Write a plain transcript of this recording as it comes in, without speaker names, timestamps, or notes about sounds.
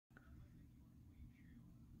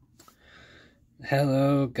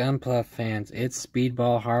Hello Gunpla fans, it's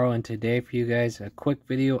Speedball Haro, and today for you guys a quick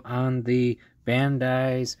video on the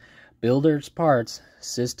Bandai's Builder's Parts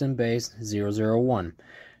System Base 001.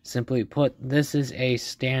 Simply put, this is a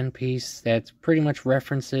stand piece that pretty much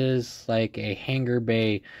references like a hangar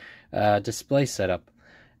bay display setup.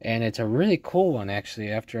 And it's a really cool one, actually.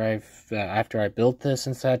 After I built this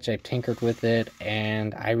and such, I've tinkered with it,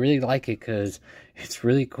 and I really like it because it's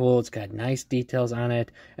really cool. It's got nice details on it,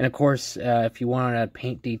 and of course, if you want to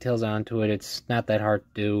paint details onto it, it's not that hard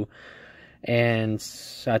to do, and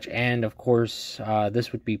such. And of course,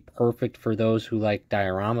 this would be perfect for those who like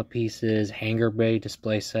diorama pieces, hangar bay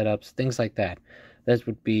display setups, things like that. This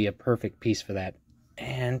would be a perfect piece for that.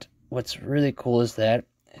 And what's really cool is that,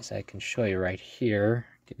 as I can show you right here.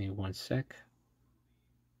 Give me one sec.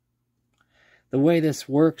 The way this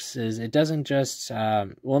works is it doesn't just,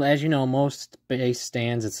 well, as you know, most base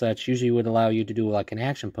stands and such usually would allow you to do like an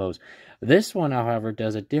action pose. This one, however,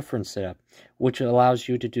 does a different setup, which allows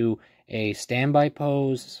you to do a standby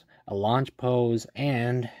pose, a launch pose,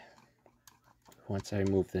 and once I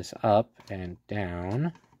move this up and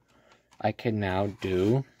down, I can now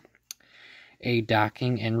do a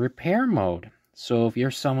docking and repair mode. So if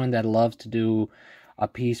you're someone that loves to do a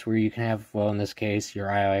piece where you can have, well, in this case, your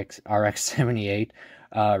RX-78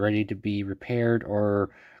 ready to be repaired or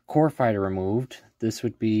core fighter removed, this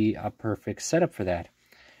would be a perfect setup for that.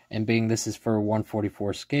 And being this is for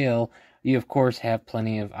 1/44 scale, you of course have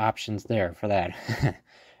plenty of options there for that.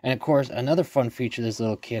 And of course, another fun feature this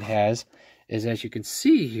little kit has is, as you can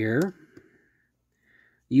see here,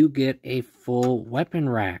 you get a full weapon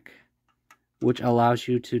rack, which allows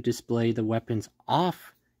you to display the weapons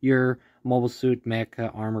off your mobile suit,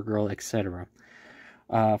 mecha, armor girl, etc.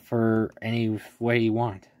 For any way you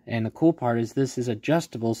want. And the cool part is this is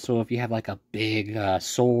adjustable, so if you have like a big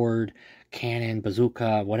sword, cannon,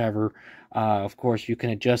 bazooka, whatever, of course you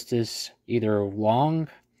can adjust this either long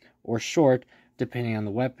or short, depending on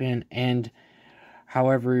the weapon, and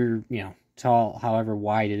however, tall, however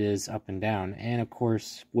wide it is up and down. And of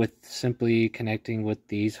course, with simply connecting with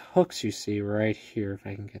these hooks you see right here, if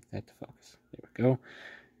I can get that to focus. There we go.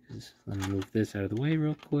 Let me move this out of the way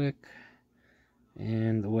real quick.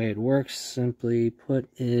 And the way it works, simply put,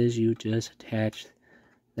 is you just attach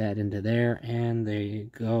that into there, and there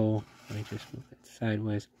you go. Let me just move it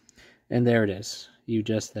sideways. And there it is. You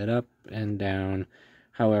adjust that up and down,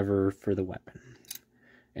 however, for the weapon.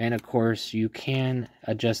 And of course, you can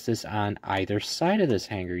adjust this on either side of this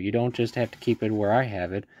hanger. You don't just have to keep it where I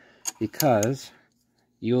have it, because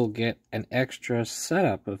you'll get an extra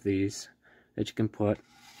setup of these that you can put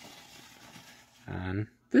on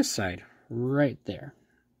this side, right there.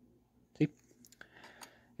 See?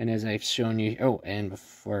 And as I've shown you, oh, and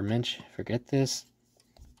before I forget this,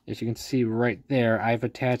 as you can see right there, I've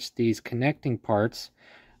attached these connecting parts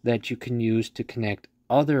that you can use to connect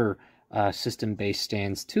other system-based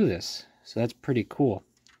stands to this. So that's pretty cool.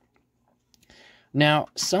 Now,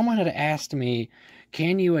 someone had asked me,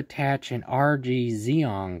 can you attach an RG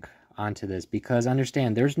Zeong onto this? Because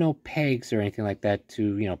understand, there's no pegs or anything like that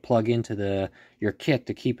to plug into your kit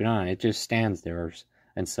to keep it on. It just stands there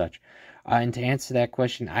and such. And to answer that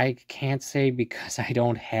question, I can't say, because I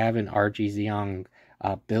don't have an RG Zeong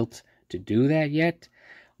built to do that yet,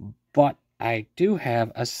 but I do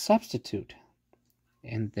have a substitute,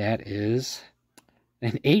 and that is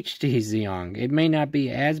an HD Zeong. It may not be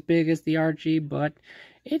as big as the RG, but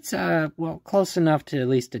it's well, close enough to at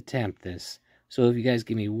least attempt this. So if you guys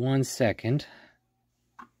give me 1 second,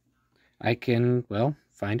 I can, well,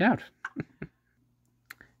 find out.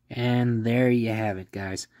 And there you have it,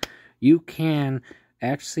 guys. You can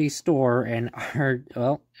actually store an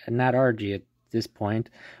well, not RG at this point,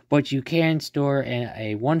 but you can store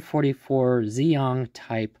a 144 Zeong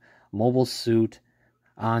type mobile suit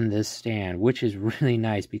on this stand, which is really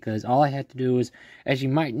nice, because all I had to do is, as you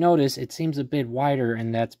might notice, it seems a bit wider,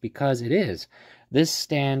 and that's because it is. This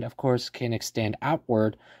stand, of course, can extend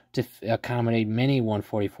outward to accommodate many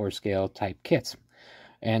 144 scale type kits.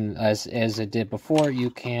 And as it did before,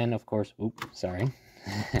 you can, of course, oops, sorry,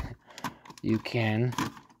 you can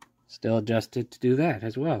still adjust it to do that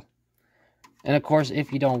as well. And of course,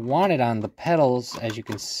 if you don't want it on the pedals, as you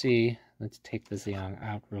can see, let's take the Zeong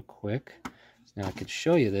out real quick. Now I could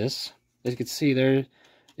show you this. As you can see, there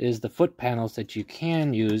is the foot panels that you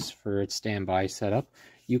can use for its standby setup.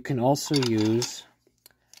 You can also use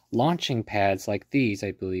launching pads like these,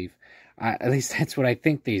 I believe. At least that's what I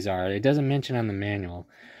think these are. It doesn't mention on the manual.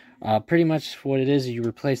 Pretty much what it is, you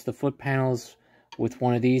replace the foot panels with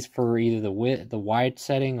one of these for either the wide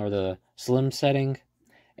setting or the slim setting.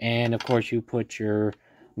 And of course, you put your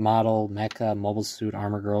model, mecha, mobile suit,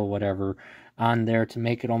 armor girl, whatever, on there to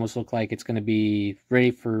make it almost look like it's going to be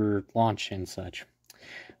ready for launch and such.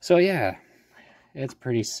 So yeah, it's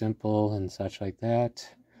pretty simple and such like that.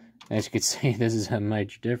 As you can see, this is a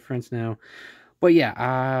major difference now. But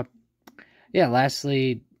yeah,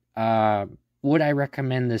 lastly, would I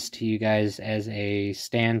recommend this to you guys as a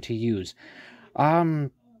stand to use?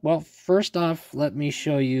 Well, first off, let me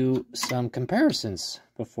show you some comparisons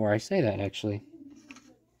before I say that, actually.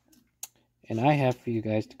 And I have for you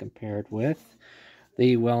guys to compare it with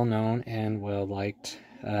the well-known and well-liked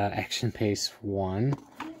Action Pace 1.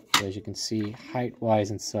 So as you can see,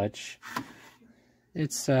 height-wise and such,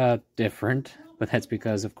 it's different, but that's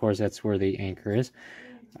because, of course, that's where the anchor is.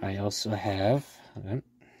 I also have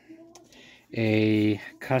a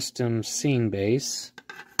custom scene base.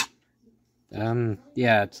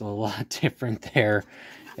 Yeah, it's a lot different there,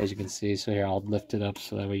 as you can see. So here, I'll lift it up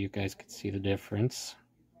so that way you guys can see the difference.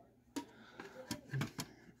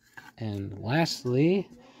 And lastly,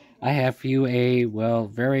 I have for you a, well,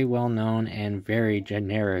 very well-known and very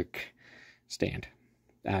generic stand.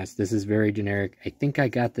 This is very generic. I think I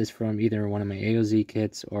got this from either one of my AOZ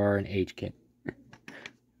kits or an H kit.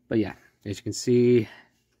 But yeah, as you can see,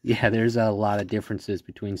 yeah, there's a lot of differences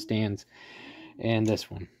between stands and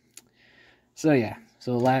this one. So yeah,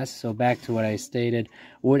 so back to what I stated.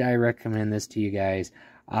 Would I recommend this to you guys?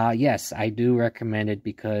 Yes, I do recommend it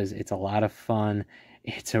because it's a lot of fun.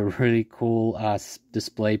 It's a really cool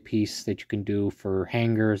display piece that you can do for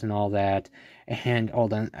hangers and all that. And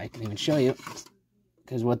hold on, I can even show you.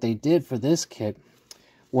 Because what they did for this kit,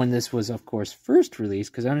 when this was, of course, first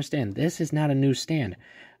released, because understand, this is not a new stand.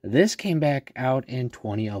 This came back out in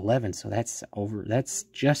 2011, so that's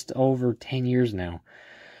just over 10 years now.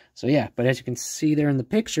 So yeah, but as you can see there in the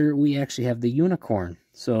picture, we actually have the unicorn.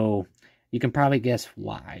 So you can probably guess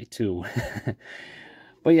why, too.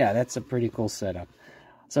 But yeah, that's a pretty cool setup.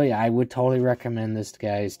 So yeah, I would totally recommend this,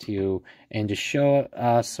 guys, to you. And to show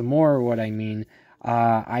some more of what I mean,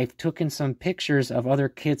 I've taken some pictures of other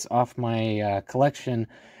kits off my collection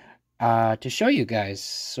to show you guys.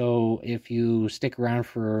 So if you stick around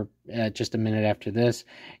for just a minute after this,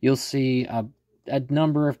 you'll see a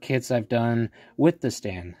number of kits I've done with the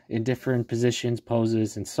stand in different positions,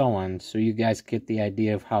 poses, and so on. So you guys get the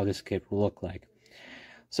idea of how this kit will look like.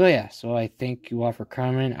 So yeah, so I thank you all for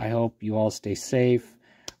coming. I hope you all stay safe,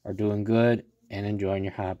 are doing good, and enjoying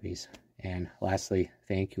your hobbies. And lastly,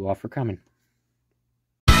 thank you all for coming.